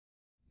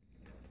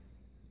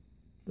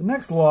The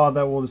next law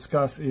that we'll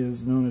discuss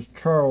is known as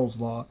Charles'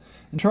 law.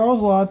 And Charles'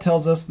 law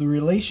tells us the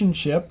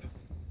relationship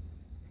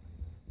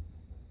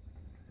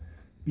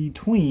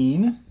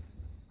between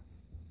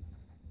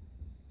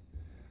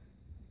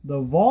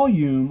the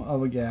volume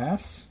of a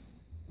gas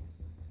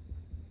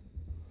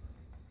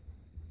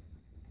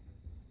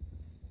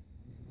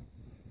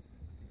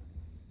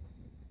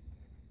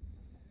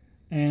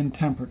and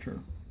temperature.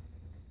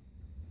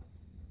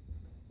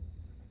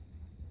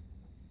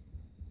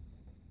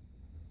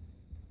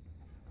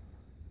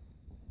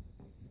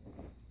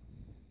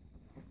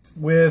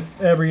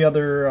 With every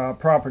other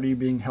property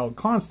being held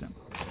constant.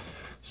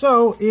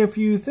 So if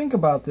you think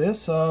about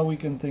this, we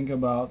can think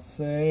about,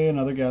 say,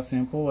 another gas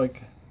sample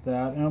like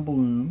that in a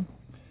balloon.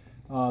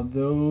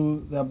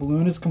 Though that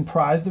balloon is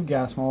comprised of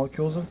gas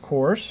molecules, of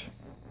course,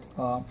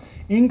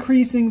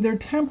 increasing their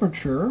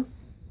temperature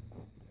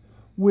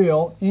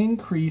will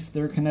increase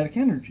their kinetic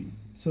energy.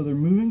 So they're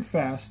moving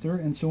faster,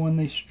 and so when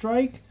they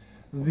strike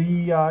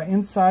the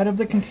inside of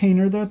the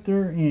container that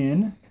they're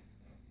in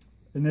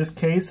this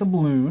case a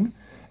balloon,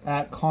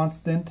 at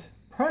constant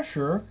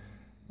pressure,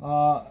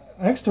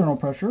 external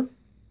pressure,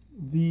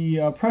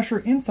 the pressure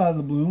inside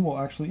the balloon will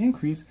actually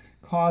increase,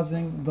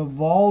 causing the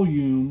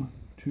volume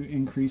to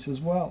increase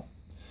as well.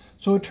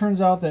 So it turns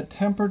out that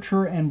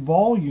temperature and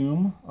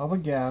volume of a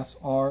gas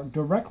are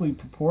directly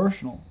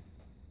proportional.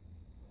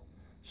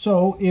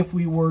 So if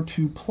we were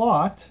to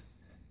plot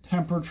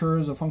temperature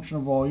as a function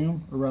of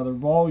volume, or rather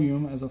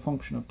volume as a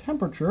function of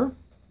temperature,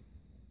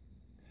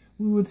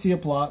 we would see a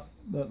plot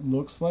that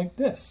looks like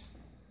this,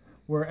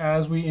 where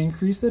as we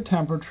increase the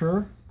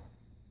temperature,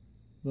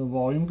 the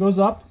volume goes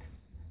up.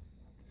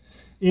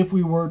 If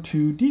we were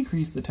to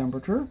decrease the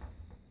temperature,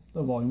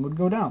 the volume would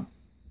go down.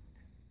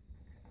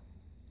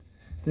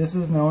 This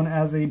is known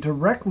as a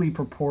directly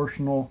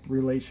proportional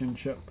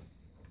relationship.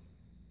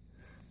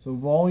 So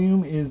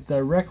volume is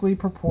directly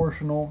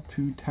proportional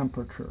to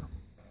temperature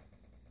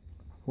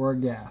for a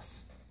gas.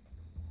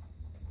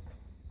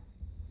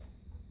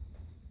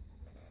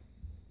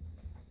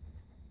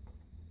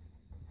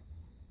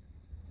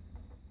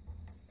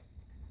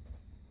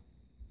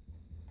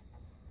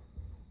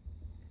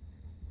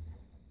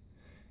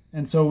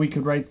 And so we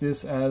could write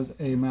this as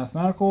a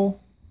mathematical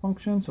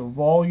function. So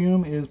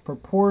volume is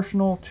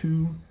proportional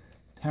to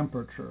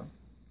temperature,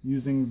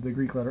 using the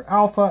Greek letter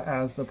alpha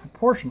as the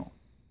proportional.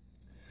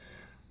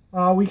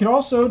 We could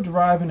also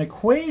derive an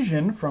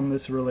equation from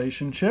this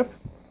relationship.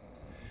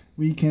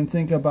 We can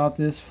think about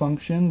this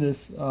function,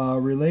 this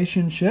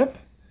relationship.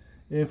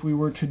 If we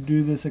were to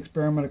do this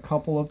experiment a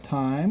couple of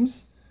times,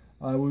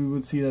 we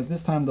would see that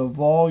this time the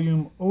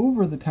volume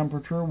over the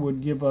temperature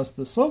would give us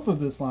the slope of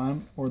this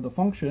line, or the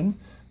function.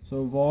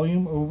 So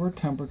volume over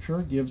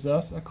temperature gives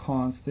us a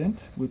constant,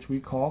 which we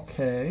call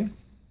K.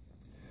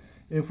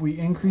 If we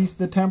increase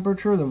the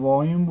temperature, the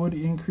volume would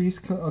increase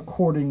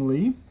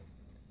accordingly.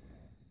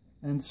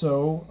 And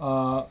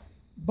so,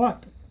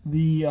 but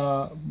the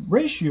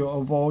ratio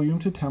of volume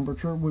to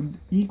temperature would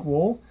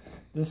equal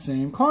the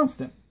same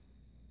constant.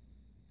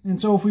 And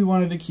so if we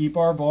wanted to keep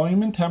our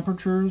volume and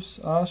temperatures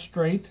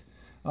straight,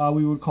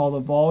 we would call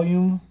the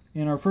volume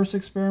in our first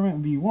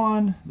experiment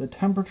V1, the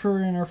temperature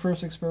in our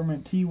first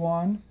experiment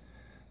T1,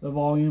 the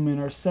volume in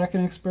our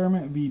second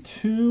experiment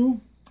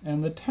V2,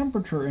 and the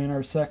temperature in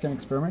our second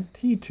experiment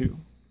T2.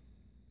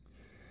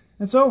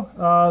 And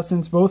so,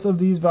 since both of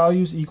these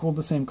values equal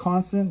the same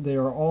constant, they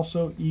are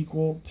also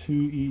equal to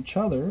each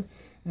other.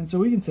 And so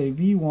we can say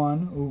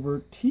V1 over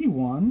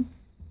T1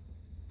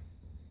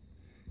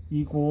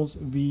 equals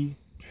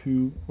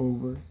V2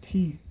 over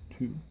T2.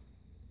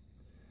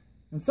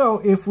 And so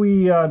if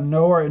we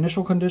know our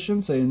initial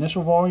conditions, say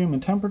initial volume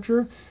and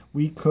temperature,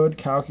 we could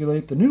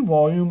calculate the new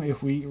volume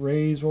if we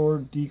raise or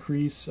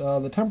decrease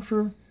the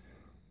temperature,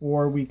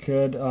 or we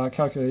could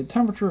calculate the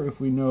temperature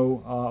if we know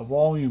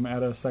volume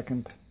at a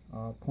second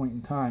point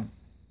in time,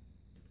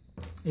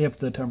 if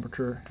the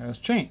temperature has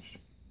changed.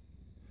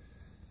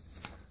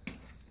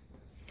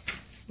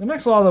 The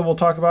next law that we'll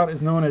talk about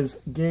is known as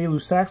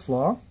Gay-Lussac's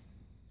law,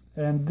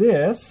 and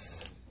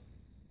this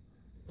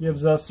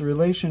gives us the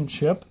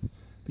relationship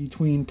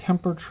between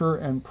temperature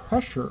and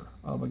pressure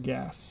of a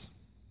gas.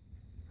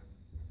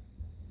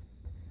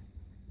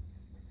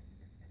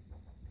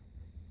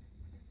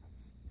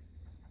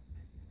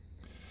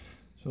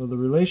 So the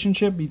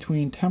relationship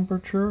between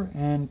temperature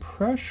and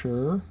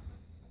pressure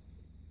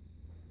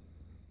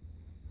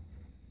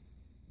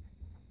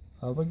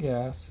of a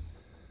gas,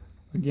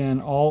 again,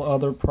 all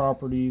other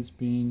properties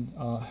being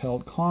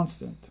held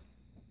constant.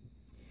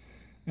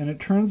 And it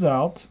turns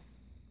out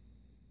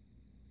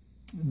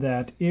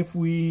that if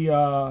we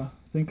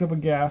think of a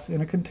gas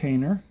in a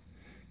container,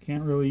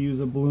 can't really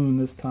use a balloon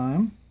this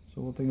time,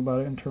 so we'll think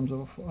about it in terms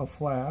of a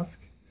flask.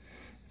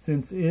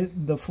 Since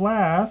the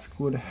flask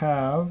would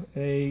have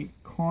a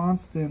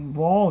constant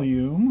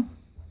volume,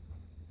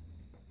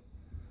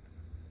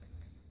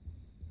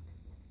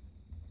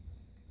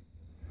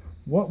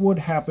 what would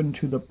happen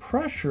to the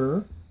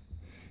pressure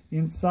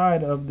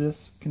inside of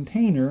this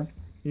container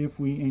if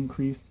we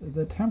increased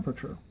the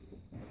temperature?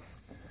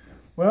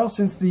 Well,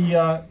 since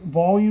the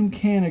volume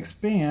can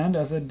expand,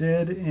 as it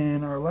did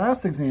in our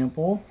last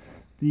example,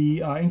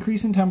 the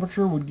increase in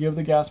temperature would give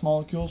the gas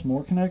molecules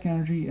more kinetic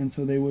energy, and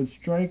so they would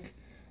strike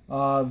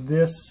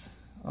this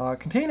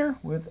container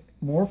with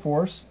more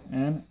force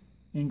and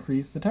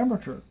increase the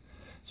temperature.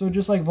 So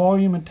just like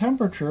volume and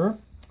temperature,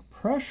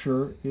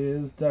 pressure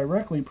is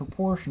directly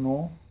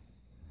proportional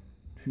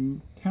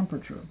to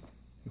temperature.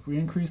 If we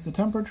increase the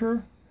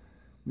temperature,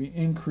 we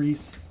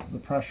increase the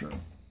pressure.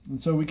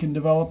 And so we can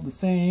develop the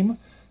same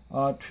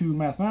two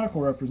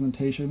mathematical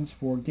representations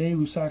for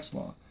Gay-Lussac's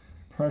law.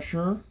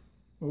 Pressure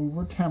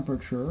over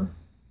temperature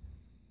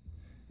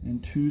in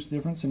two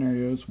different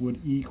scenarios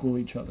would equal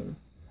each other.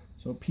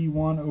 So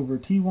P1 over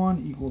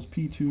T1 equals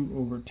P2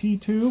 over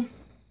T2.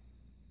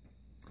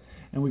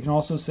 And we can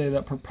also say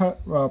that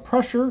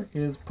pressure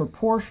is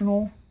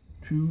proportional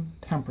to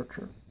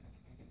temperature.